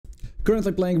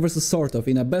Currently playing versus sort of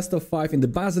in a best of 5 in the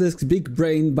Basilisks big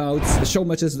brain bouts. The show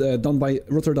matches done by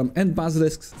Rotterdam and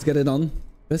Basilisks. Let's get it on.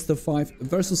 Best of 5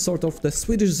 versus sort of the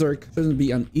Swedish Zerg. Shouldn't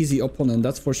be an easy opponent,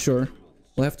 that's for sure.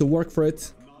 We'll have to work for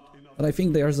it. But I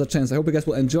think there's a chance. I hope you guys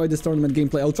will enjoy this tournament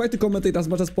gameplay. I'll try to commentate as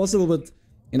much as possible, but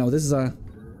you know, this is a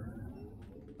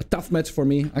tough match for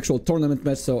me. Actual tournament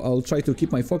match, so I'll try to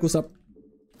keep my focus up.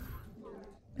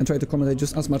 And try to commentate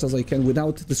just as much as I can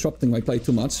without disrupting my play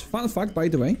too much. Fun fact, by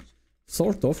the way.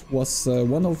 Sort of was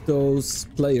one of those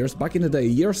players back in the day,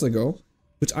 years ago,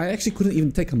 which I actually couldn't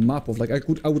even take a map of. Like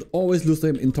I would always lose to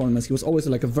him in tournaments. He was always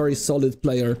like a very solid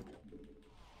player.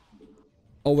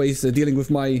 Always dealing with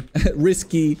my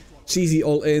risky, cheesy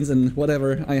all-ins and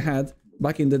whatever I had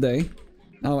back in the day.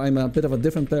 Now I'm a bit of a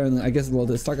different player, and I guess, well,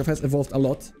 the StarCraft has evolved a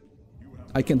lot.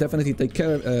 I can definitely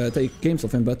take games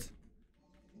of him, but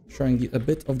sharing a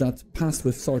bit of that past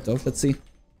with sort of. Let's see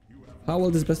how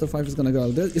well this best of 5 is gonna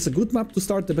go. It's a good map to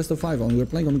start the best of 5 on. We're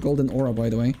playing on Golden Aura, by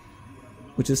the way,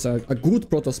 which is a good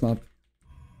Protoss map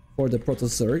for the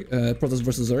Protoss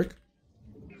versus Zerg.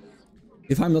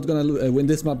 If I'm not gonna win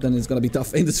this map, then it's gonna be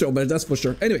tough in the show, but that's for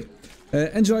sure. Anyway,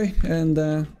 enjoy, and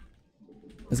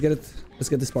let's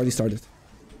get this party started.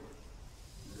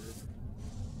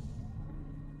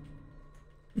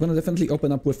 I'm gonna definitely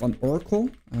open up with an Oracle,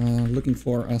 looking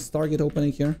for a Stargate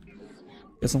opening here.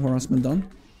 Get some harassment done.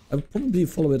 I'll probably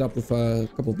follow it up with a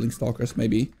couple of Blink Stalkers,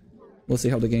 maybe. We'll see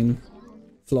how the game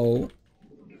flow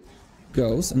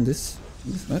goes in this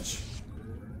match.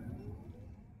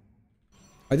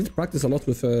 I did practice a lot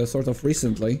with sort of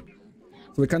recently,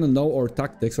 so we kind of know our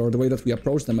tactics or the way that we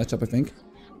approach the matchup, I think,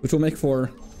 which will make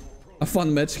for a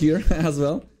fun match here as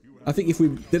well. I think if we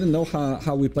didn't know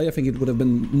how we play, I think it would have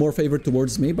been more favored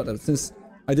towards me, but since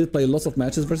I did play lots of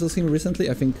matches versus him recently,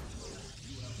 I think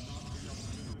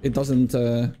it doesn't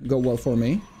go well for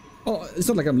me. Oh, it's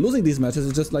not like I'm losing these matches,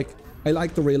 it's just like I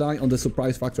like to rely on the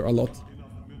surprise factor a lot.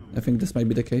 I think this might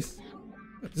be the case.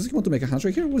 Does he want to make a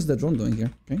hat-trick here? What's the drone doing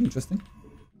here? Okay, interesting.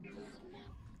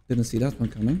 Didn't see that one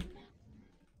coming.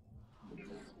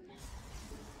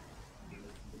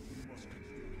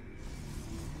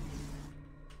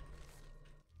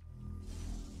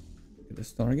 Get the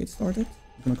Stargate started.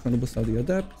 I'm gonna chrono boost out the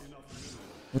Adept.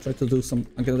 We'll try to do some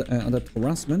Adept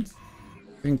harassment.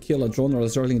 If we can kill a drone or a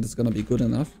Zergling, that's gonna be good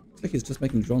enough. Looks like he's just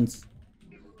making drones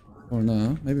for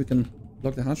now. Maybe we can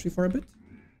block the hatchery for a bit.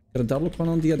 Get a double con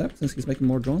on the Adept since he's making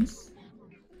more drones.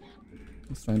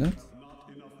 Let's try that.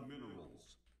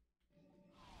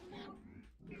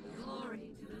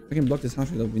 If I can block this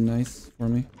hatchery, that would be nice for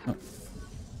me. Oh,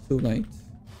 too late.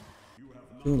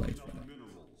 Too late for that.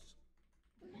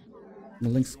 The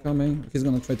Link's coming. He's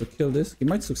gonna try to kill this. He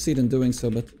might succeed in doing so,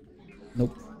 but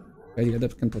nope. Okay, the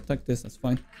Adept can protect this, that's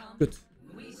fine. Good.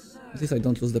 At least I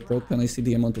don't lose the probe. Can I see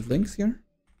the amount of links here?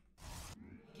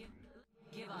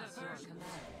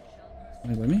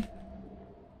 Fine by me.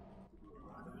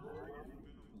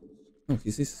 Oh,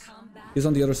 he's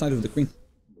on the other side of the queen.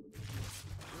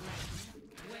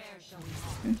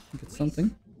 Okay, get something.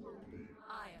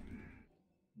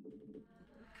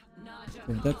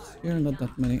 Okay, that's here, not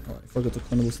that many. Oh, I forgot to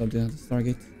chrono boost up the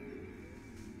Stargate.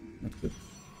 Not good.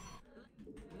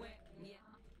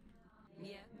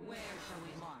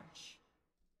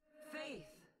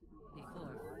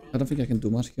 I don't think I can do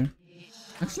much here.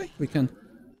 Actually, we can.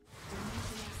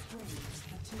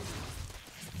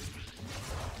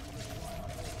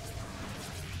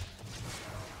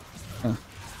 Ah,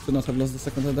 should not have lost the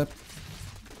second Adept.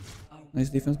 Nice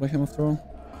defense by him after all.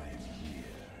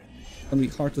 It's gonna be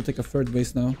hard to take a third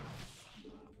base now.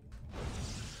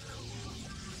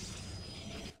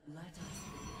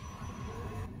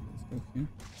 Let's go here.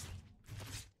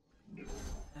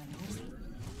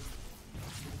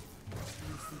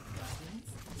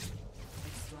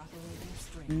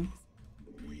 Okay.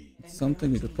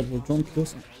 Something with a couple of drone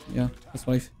kills. Yeah, that's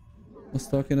what I was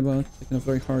talking about. Taking a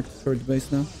very hard third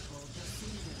base now.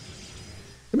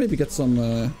 Can maybe get some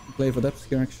play of Adepts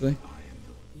here actually.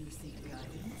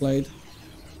 Played.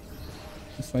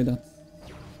 Let's try that.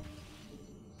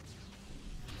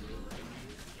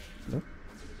 Hello?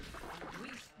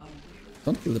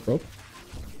 Don't kill the probe.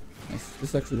 Nice. This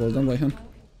is actually well done by him.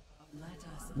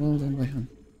 Well done by him.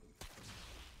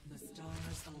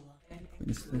 Queen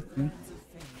is still here.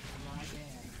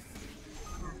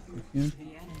 Here.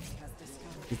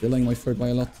 He's delaying my third by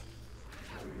a lot.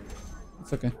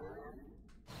 It's okay.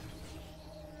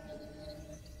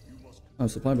 Oh,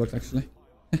 supply blocked actually.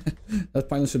 That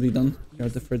pylon should be done here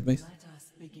at the third base.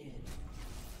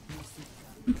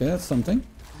 Okay, that's something.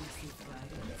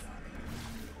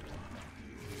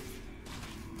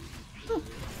 Oh.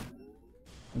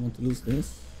 I want to lose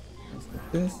this. Let's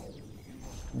get this.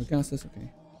 More gases,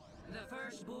 okay.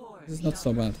 This is not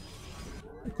so bad.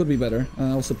 It could be better.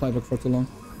 I'll supply block for too long.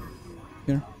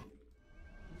 Here.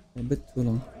 For a bit too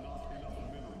long.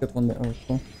 Get one more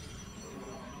oracle.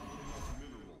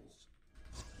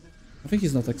 I think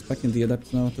he's not expecting the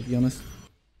adept now, to be honest.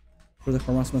 For the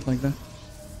harassment like that.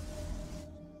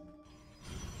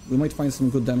 We might find some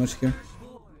good damage here.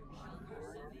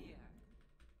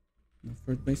 No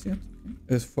third base yet?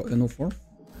 Okay. No fourth?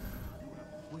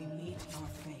 Okay,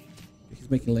 he's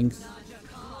making links.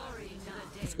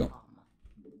 Let's go.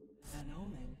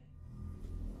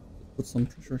 Put some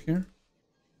pressure here.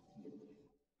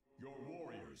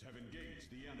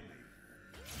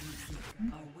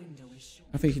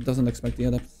 I think he doesn't expect the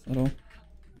adepts at all.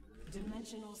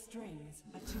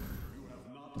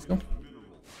 Let's go.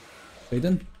 Fade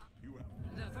in.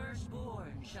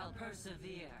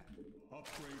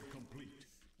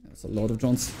 That's a lot of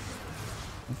Johns.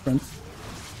 My friends.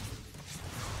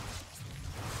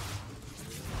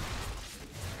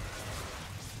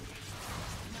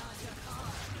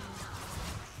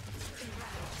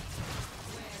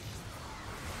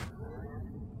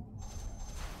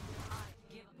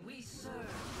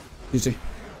 GG.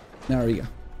 There we go.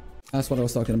 That's what I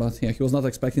was talking about. Yeah, he was not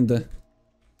expecting the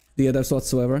adepts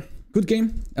whatsoever. Good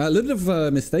game. A little bit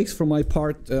of mistakes from my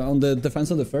part on the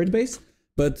defense of the third base,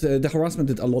 but the harassment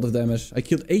did a lot of damage. I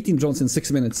killed 18 drones in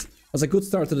 6 minutes. That was a good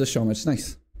start to the show match.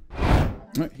 Nice.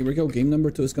 Alright, here we go. Game number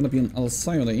 2 is gonna be an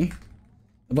Alcyone.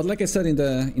 But like I said in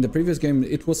the previous game,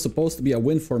 it was supposed to be a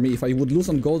win for me. If I would lose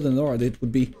on Golden Lord, it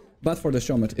would be bad for the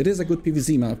show match. It is a good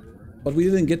PvZ map, but we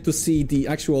didn't get to see the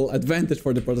actual advantage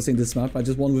for the PROTOSSED in this map. I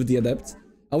just won with the adepts.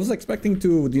 I was expecting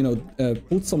to, you know,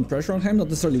 put some pressure on him, not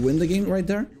necessarily win the game right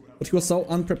there. But he was so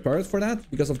unprepared for that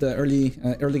because of the early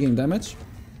game damage.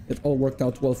 It all worked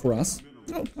out well for us.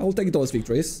 So I will take those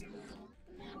victories.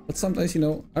 But sometimes, you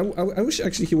know, I wish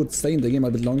actually he would stay in the game a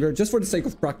bit longer, just for the sake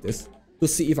of practice, to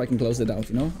see if I can close it out,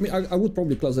 you know? I mean, I would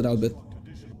probably close it out, but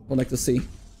I would like to see,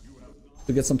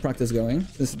 to get some practice going,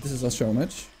 since this is a show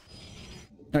match.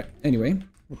 Alright, anyway,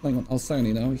 we're playing on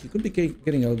Alcyone now. He could be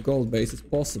getting a gold base, it's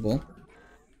possible.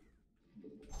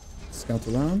 Scout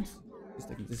around. He's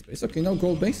taking this base. Okay, no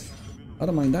gold base. I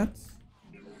don't mind that.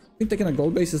 I think taking a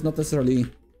gold base is not necessarily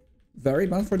very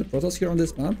bad for the Protoss here on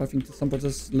this map. I think some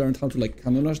Protoss learned how to like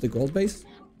camouflage the gold base.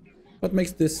 But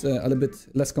makes this a little bit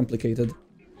less complicated.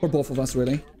 For both of us,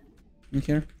 really. In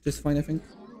here, just fine, I think.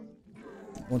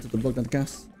 I wanted to block that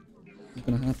gas. Not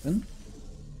gonna happen.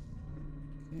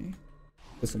 Okay.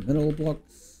 There's some mineral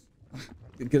blocks.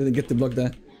 Didn't get to block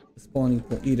the spawning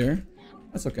pool either.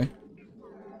 That's okay.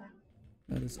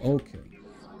 That is okay.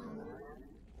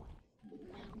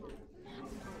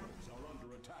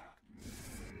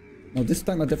 Now this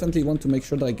time I definitely want to make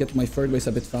sure that I get my third base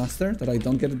a bit faster, that I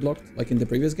don't get it blocked like in the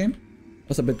previous game. I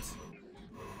was a bit,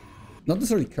 not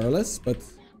necessarily careless, but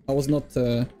I was not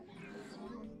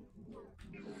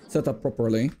set up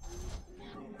properly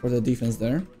for the defense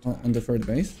there on the third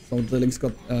base. So the Lynx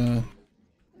got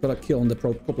a kill on the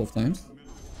probe a couple of times.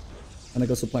 And I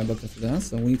got supply blocked after that,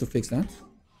 so we need to fix that.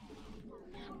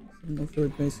 No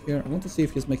third base here. I want to see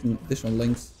if he's making additional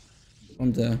links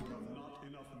from the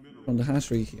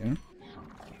hatchery here.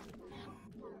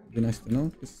 Would be nice to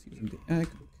know. He's using the egg.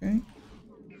 Okay.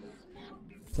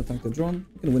 Let's attack the drone.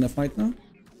 We can win a fight now.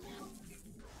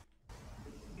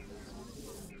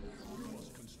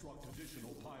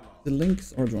 The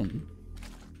links or drone?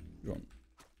 Drone.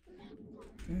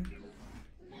 Okay.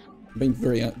 Being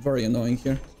very annoying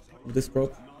here with this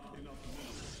probe.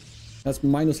 That's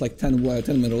minus like 10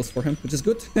 minerals for him, which is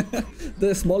good.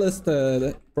 The smallest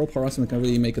probe harassment can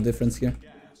really make a difference here,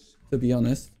 to be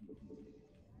honest.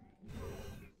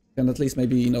 Can at least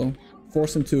maybe, you know,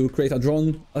 force him to create a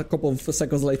drone a couple of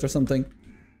seconds later or something.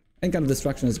 Any kind of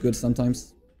distraction is good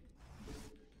sometimes.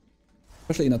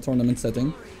 Especially in a tournament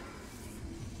setting.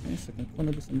 Okay, second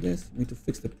corner on this. We need to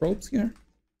fix the probes here.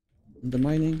 And the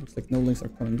mining, looks like no links are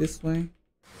coming this way.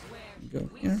 Go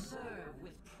here.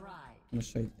 Gonna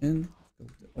shade in. Go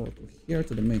to the oracle here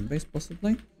to the main base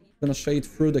possibly. Gonna shade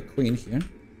through the queen here.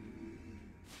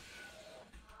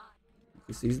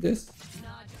 He sees this.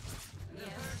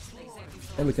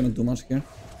 Probably cannot do much here.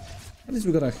 At least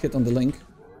we got a hit on the link,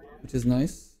 which is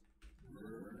nice.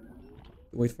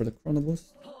 Wait for the chrono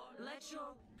boost.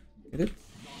 Get it?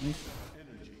 Nice.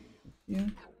 Here.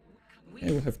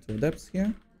 Okay, we'll have two adepts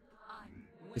here.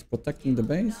 He's protecting the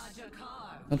base.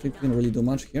 I don't think we can really do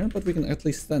much here, but we can at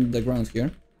least stand the ground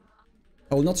here.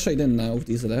 I will not shade in now with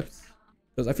these adepts,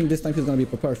 because I think this time he's gonna be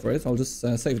prepared for it. I'll just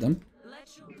save them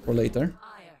for later.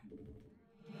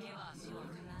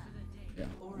 Yeah,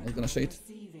 I'm gonna shade.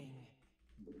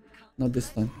 Not this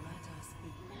time.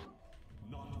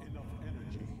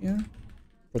 Here.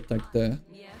 Protect the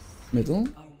middle.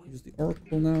 Use the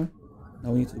Oracle now.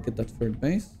 Now we need to get that third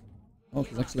base. Oh,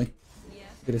 he's actually...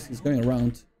 Look at this, he's going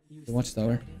around the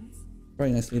watchtower.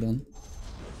 Very nicely done.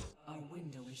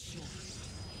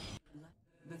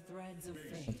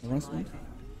 Harassment.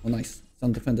 Oh, nice. It's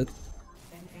undefended.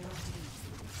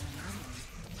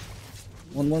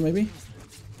 One more, maybe?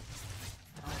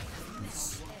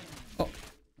 Nice. Oh,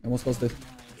 I almost lost it.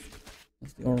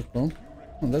 That's the Oracle.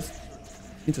 Oh, that's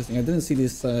interesting. I didn't see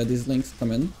these links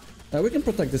come in. We can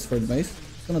protect this third base.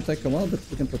 It's gonna take a while, but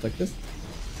we can protect this.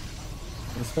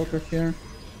 The Stalker here.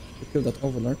 To kill that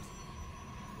Overlord.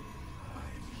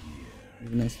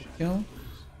 Really nice to kill.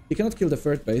 He cannot kill the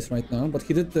third base right now, but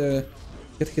he did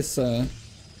get his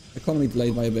economy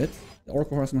delayed by a bit. The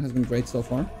Oracle Harassment has been great so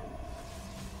far.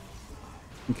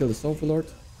 Can kill this Overlord.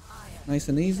 Nice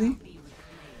and easy.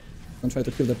 Gonna try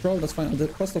to kill the Pro, that's fine. At the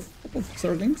cost of a couple of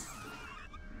Zerglings.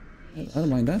 I don't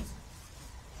mind that.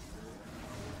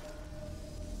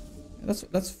 Yeah,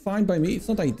 that's fine by me. It's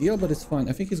not ideal, but it's fine.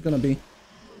 I think he's gonna be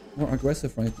more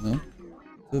aggressive right now,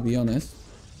 to be honest.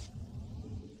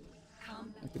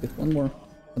 I have to get one more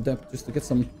Adept just to get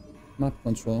some map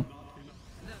control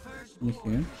in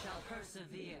here.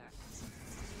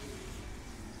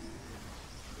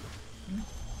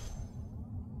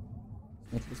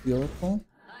 What was the Oracle?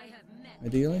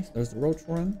 Ideally, there's the Roach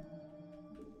Warren.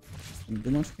 Didn't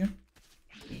do much here.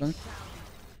 Get back.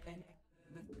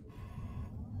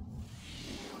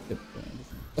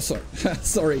 Oh, sorry.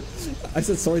 Sorry. I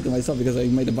said sorry to myself because I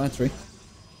made a battery.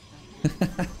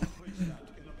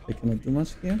 I cannot do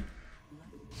much here.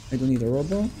 I don't need a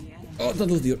robo. Oh, don't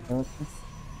lose the Oracle.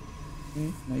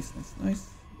 Okay, nice, nice, nice.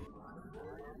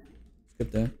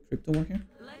 Let's get the crypto more here.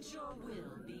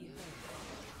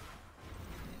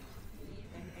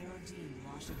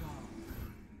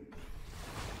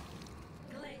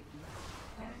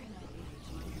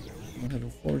 I don't have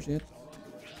a forge yet.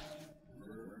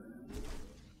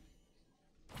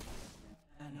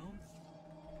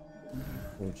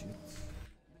 Forge yet.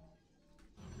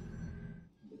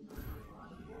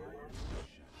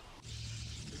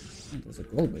 Oh, there's a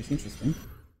gold base, interesting.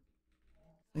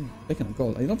 Taking a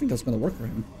gold. I don't think that's gonna work for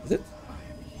him, is it?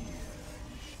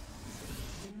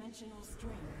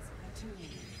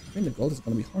 I think the gold is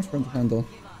gonna be hard for him to handle.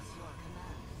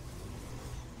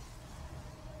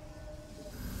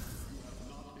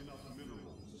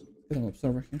 Get an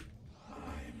observer here.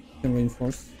 Can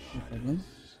reinforce, no problem.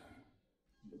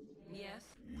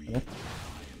 Hello.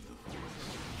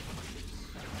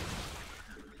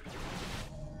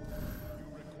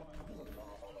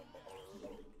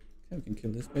 Okay, we can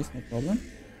kill this base, no problem.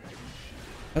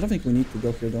 I don't think we need to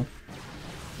go here though.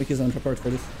 I think he's unprepared for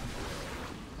this.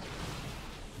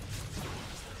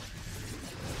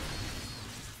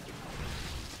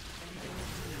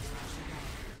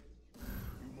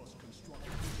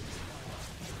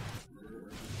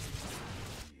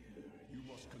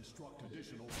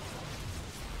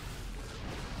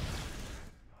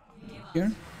 Here,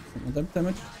 some other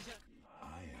damage.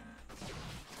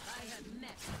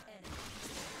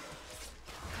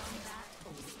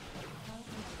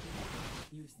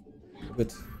 A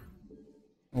bit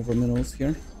over minerals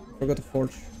here. Forgot to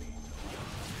forge.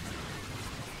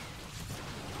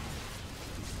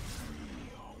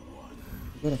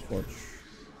 Forgot to forge.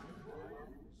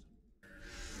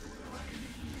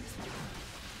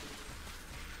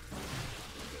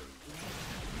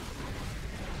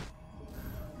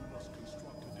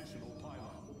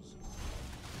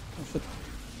 Oh shit.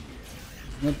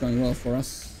 Not going well for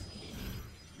us.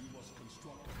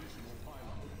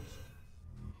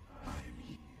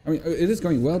 I mean, it is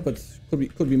going well, but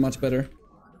could be much better.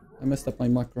 I messed up my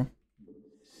macro.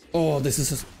 Oh, this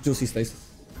is a juicy stasis.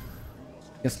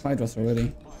 Yes, Hydras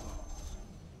already.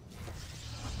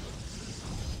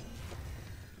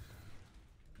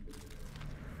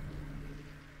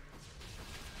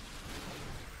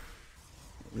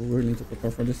 We really need to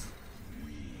prepare for this.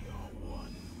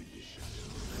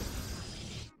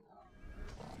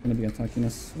 It's gonna be attacking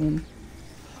us soon.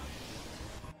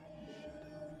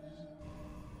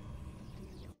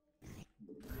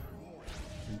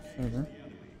 Server.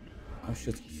 Oh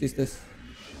shit, seize this.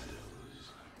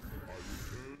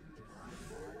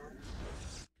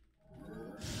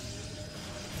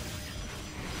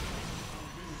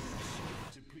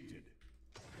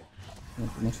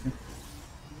 Not too much here.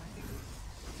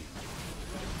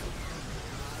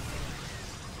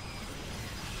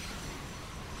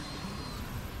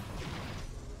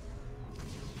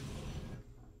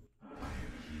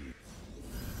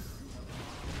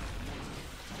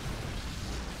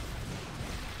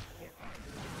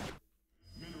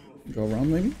 Go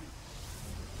around maybe.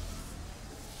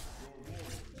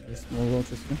 There's more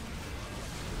roaches here.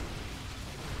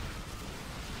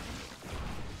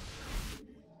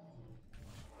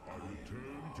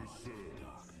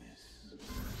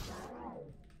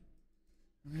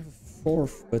 I have a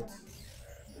fourth, but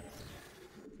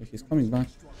okay, he's coming back.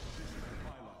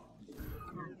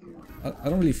 I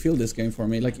don't really feel this game for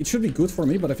me. Like, it should be good for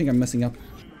me, but I think I'm messing up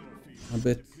a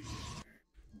bit.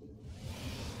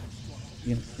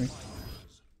 Yeah, great.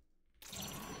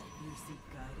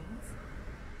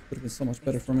 Could have been so much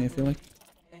better for me, I feel like.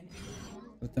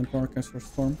 The tempo archives for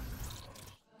Storm.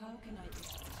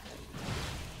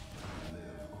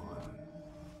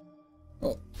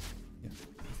 Oh, yeah.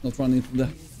 Let's not run into the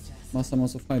mass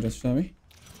amounts of hydras, shall we?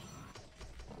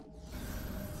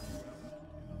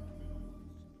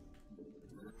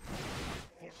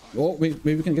 Oh, wait,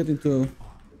 maybe we can get into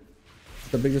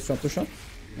the biggest raptor shot.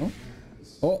 Oh,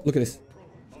 oh, look at this.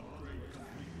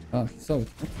 Ah, he saw it.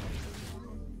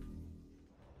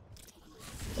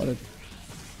 Got it.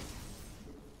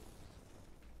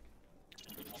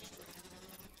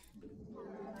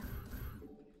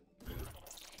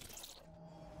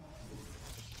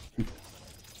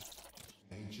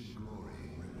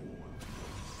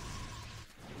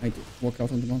 I need to walk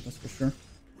out on the mount, that's for sure.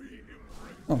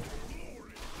 Oh,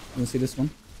 you can see this one.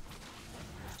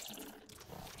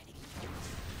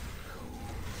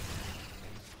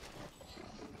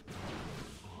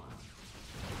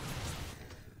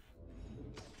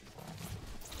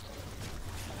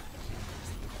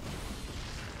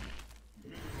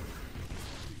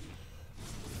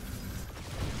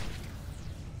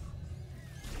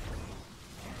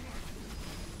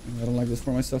 I don't like this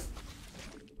for myself.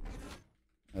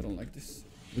 I don't like this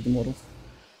with the models.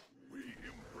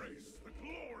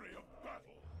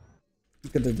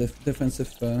 Look at the defensive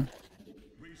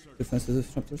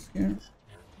disruptors here.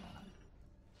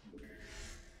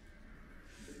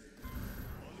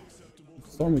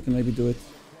 Storm, we can maybe do it.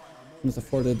 Can't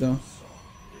afford it though.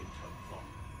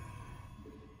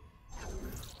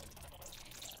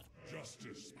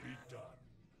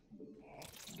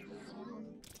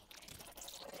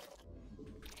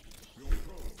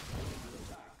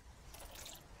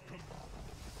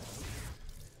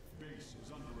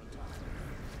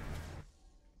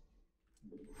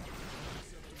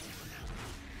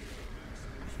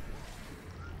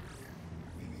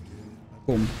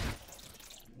 Boom.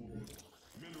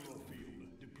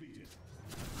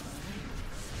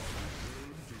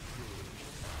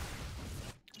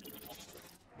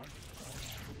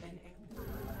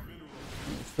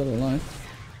 Still alive.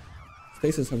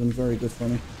 Stasis have been very good for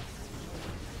me.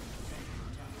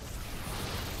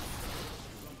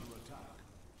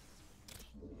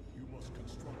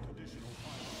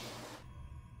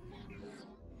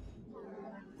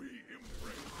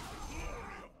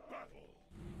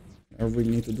 I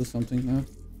really need to do something now.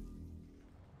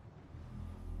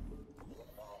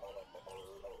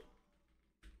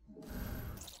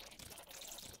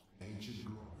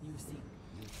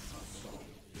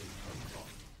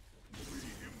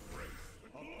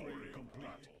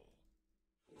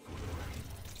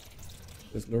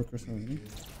 There's lurkers already.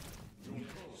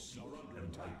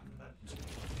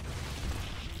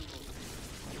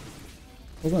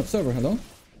 Open up server, hello? Why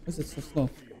is it so slow?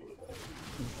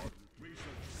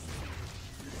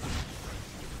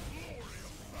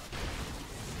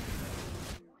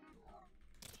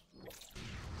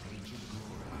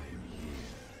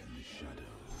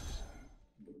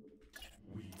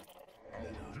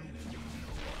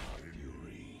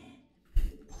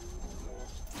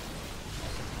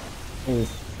 Oh,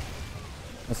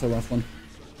 that's a rough one.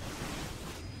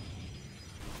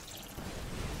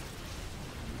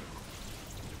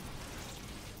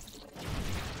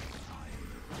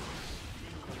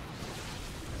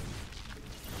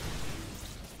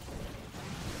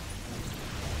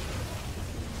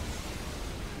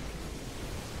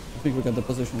 I think we got the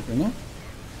position here, no?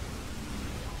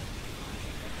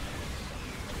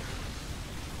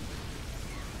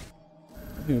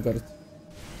 I think we got it.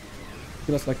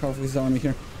 He lost like half of his army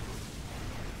here.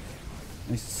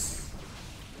 Nice.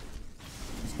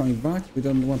 He's coming back. We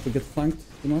don't want to get flanked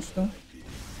too much though.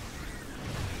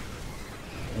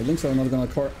 The Lynx are not gonna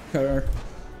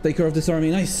take care of this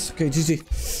army. Nice. Okay,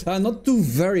 GG. Not too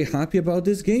very happy about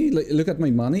this game. Look at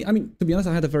my money. I mean, to be honest,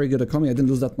 I had a very good economy. I didn't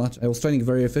lose that much. I was training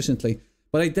very efficiently.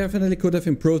 But I definitely could have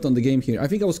improved on the game here. I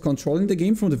think I was controlling the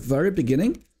game from the very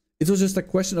beginning. It was just a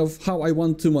question of how I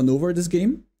want to maneuver this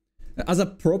game. As a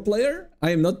pro player,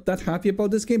 I am not that happy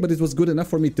about this game, but it was good enough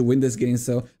for me to win this game,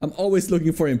 so I'm always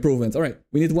looking for improvements. Alright,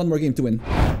 we need one more game to win.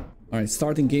 Alright,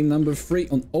 starting game number 3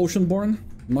 on Oceanborn.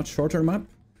 Much shorter map.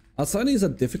 Alcina is a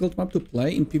difficult map to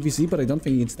play in PvZ, but I don't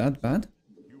think it's that bad.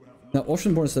 Now,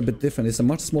 Oceanborn is a bit different. It's a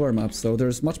much smaller map, so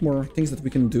there's much more things that we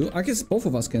can do. I guess both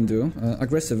of us can do,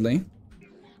 aggressively.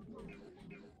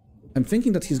 I'm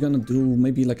thinking that he's gonna do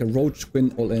maybe like a Roach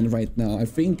Queen all-in right now. I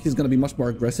think he's gonna be much more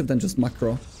aggressive than just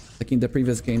macro, like in the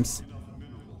previous games.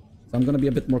 So I'm gonna be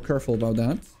a bit more careful about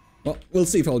that. Well, we'll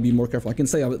see if I'll be more careful. I can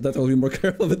say that I'll be more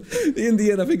careful, but in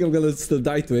the end, I think I'm gonna still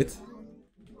die to it.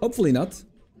 Hopefully not.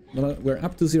 But we're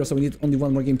up to 0, so we need only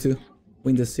one more game to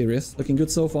win this series. Looking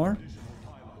good so far.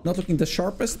 Not looking the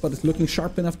sharpest, but it's looking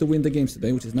sharp enough to win the games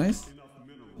today, which is nice.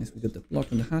 Nice, we got the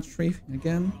block on the hatchery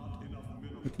again.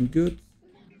 Looking good.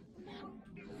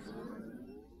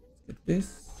 Let's get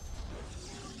this.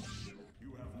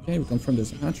 Okay, we confirm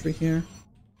there's a hatchery here.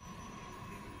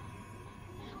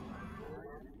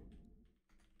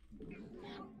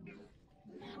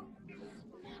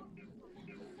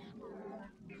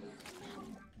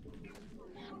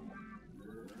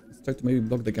 Let's try to maybe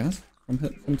block the gas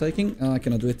from taking. I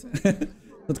cannot do it.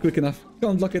 Not quick enough.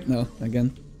 Can't block it. No,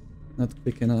 again, not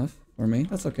quick enough for me.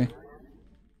 That's okay.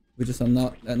 We just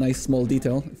not a nice small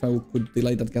detail. If I could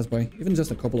delay that gas by even just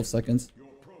a couple of seconds,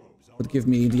 would give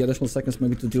me the additional seconds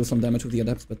maybe to deal some damage with the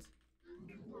adepts. But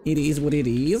it is what it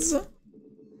is.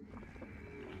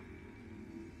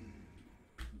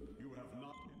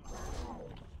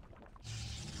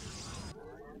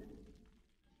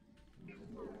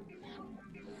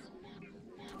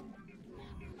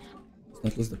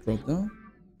 Let's not lose the probe though.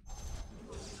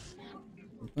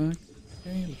 Go back.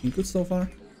 Okay, looking good so far.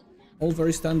 All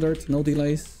very standard, no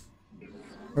delays.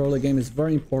 Early game is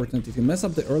very important. If you mess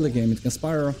up the early game, it can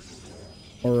spiral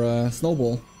or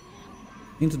snowball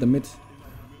into the mid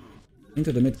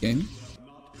game.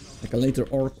 Like a later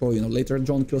Orko, you know, later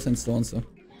John kills and so on. So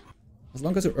as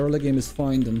long as your early game is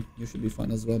fine, then you should be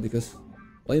fine as well. Because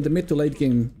well, in the mid to late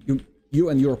game, you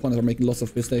and your opponent are making lots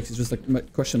of mistakes. It's just like a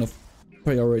question of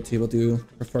priority. What do you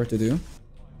prefer to do?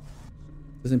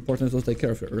 It's important to take care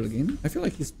of your early game. I feel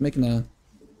like he's making an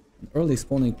early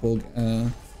spawning pool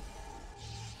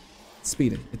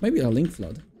speed. It may be a link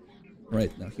flood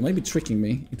right now. He might be tricking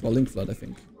me into a link flood, I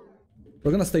think.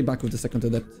 We're gonna stay back with the second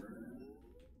adept.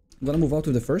 I'm gonna move out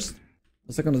with the first.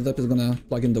 The second adept is gonna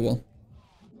plug in the wall.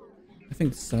 I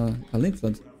think it's a link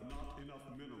flood.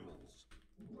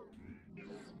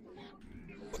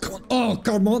 Oh, come on! Oh,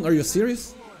 come on! Are you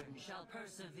serious?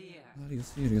 Are you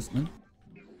serious, man?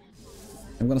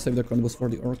 I'm gonna save the combos for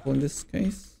the Oracle in this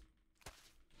case.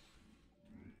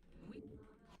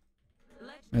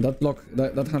 And that block,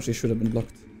 that hatchery should have been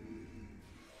blocked.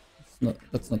 It's not,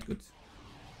 that's not good.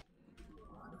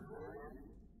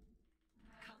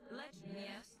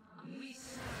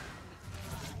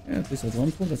 Yeah, at least there's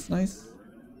one pull, that's nice.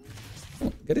 Come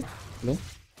on, get it? Hello?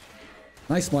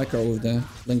 Nice micro with the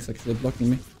links actually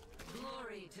blocking me.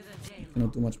 I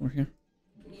cannot do much more here.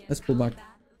 Let's pull back.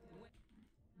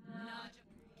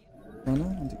 Chrono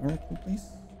on the Oracle, please.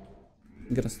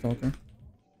 And get a Stalker.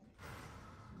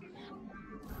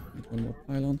 Need one more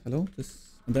pylon. Hello?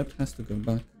 This adept has to go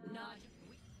back.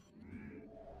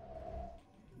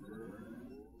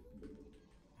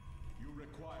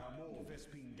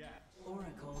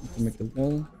 Need to make the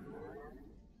wall.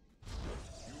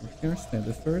 Right here, stay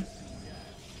the third.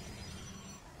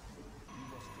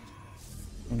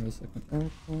 On the second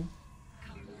Oracle.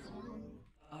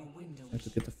 I have to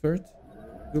get the third.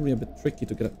 It will be a bit tricky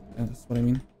to get it. Yeah, that's what I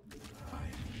mean.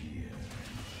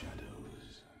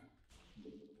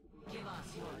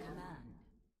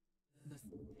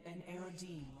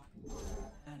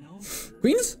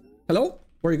 Queens? Hello?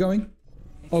 Where are you going?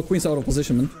 Oh, Queen's out of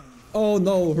position, man. Oh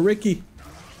no, Ricky.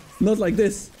 Not like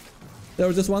this. They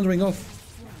were just wandering off.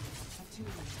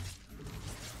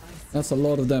 That's a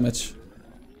lot of damage.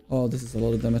 Oh, this is a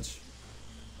lot of damage.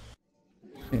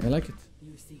 Yeah, I like it.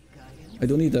 I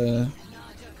don't need a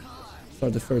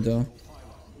start the third though.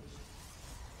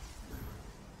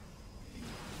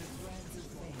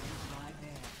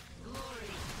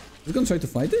 He's gonna try to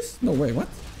fight this? No way, what?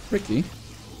 Ricky?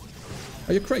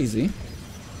 Are you crazy?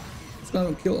 It's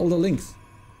gonna kill all the links.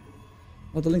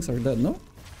 All the links are dead, no?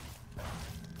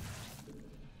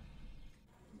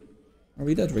 Are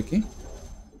we dead, Ricky?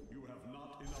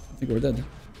 I think we're dead.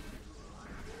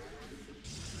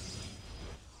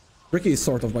 Ricky is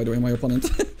sort of, by the way, my opponent.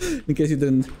 In case you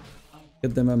didn't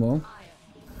get the memo.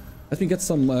 Let me get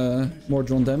some more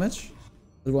drone damage.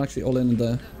 We'll actually all in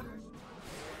the...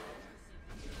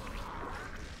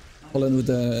 All in with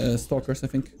the stalkers, I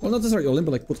think. Well, not necessarily all in,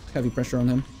 but like put heavy pressure on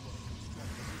him.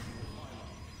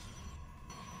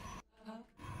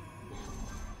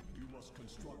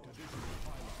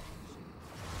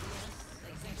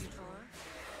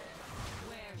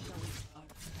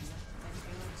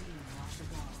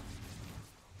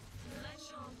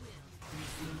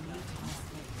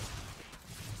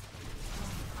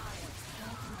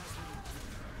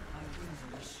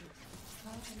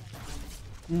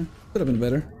 Could have been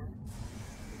better.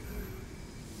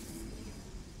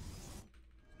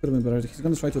 Could have been better. He's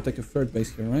gonna try to take a third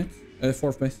base here, right?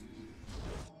 Fourth base.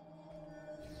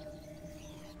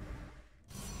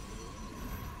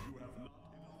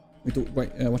 Wait,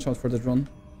 watch out for the drone.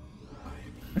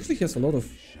 Actually, he has a lot of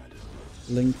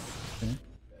links. Okay.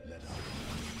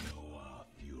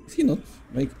 Is he not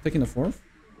taking a fourth?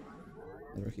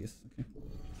 There he is. Okay.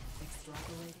 That's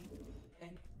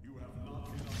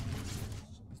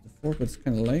the fourth, but it's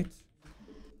kind of late.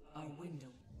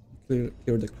 Clear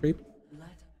the creep.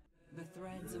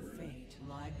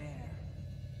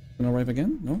 Gonna arrive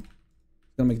again? No?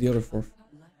 Gonna make the other fourth.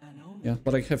 Yeah,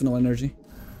 but I have no energy.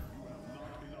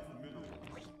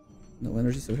 No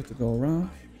energy, so we have to go around.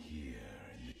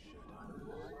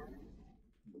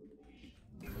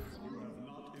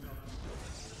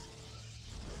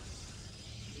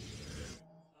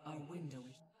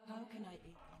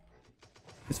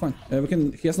 It's fine. We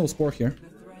can. He has no spore here.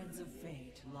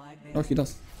 Oh, he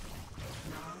does.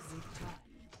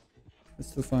 It's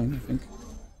still fine, I think.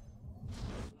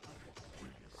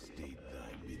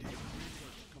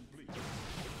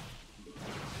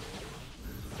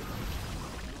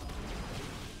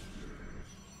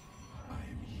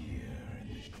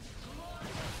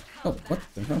 Oh, what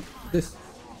the hell? This.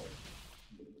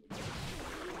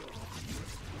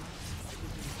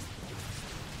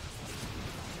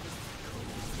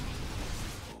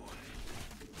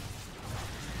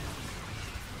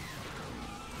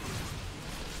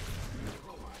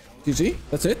 GG,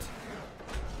 that's it.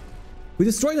 We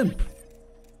destroyed him.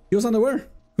 He was unaware.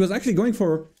 He was actually going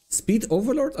for speed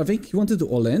overlord. I think he wanted to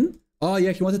all in. Oh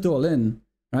yeah, he wanted to all in.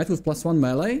 Right, with +1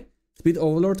 melee. Speed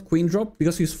overlord, queen drop,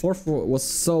 because his fourth was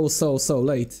so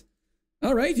late.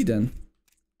 Alrighty then.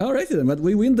 But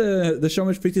we win the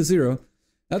Showmatch pretty zero.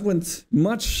 That went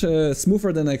much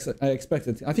smoother than I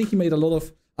expected. I think he made a lot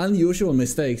of unusual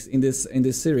mistakes in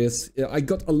this series. I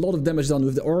got a lot of damage done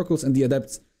with the oracles and the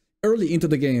adepts early into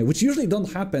the game, which usually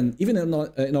don't happen even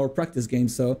in our practice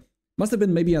games. So must have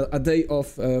been maybe a day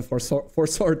off for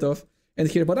sort of. And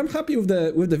here, but I'm happy with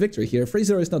the victory here.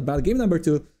 3-0 is not bad. Game number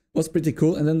 2 was pretty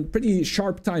cool, and then pretty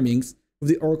sharp timings with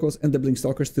the oracles and the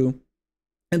blinkstalkers too,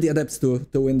 and the adepts to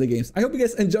win the games. I hope you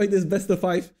guys enjoyed this best of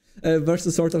 5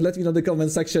 versus sort of. Let me know in the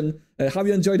comment section how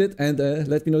you enjoyed it, and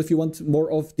let me know if you want more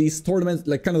of these tournaments,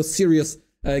 like kind of serious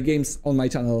games on my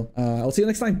channel. I'll see you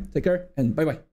next time. Take care and bye bye.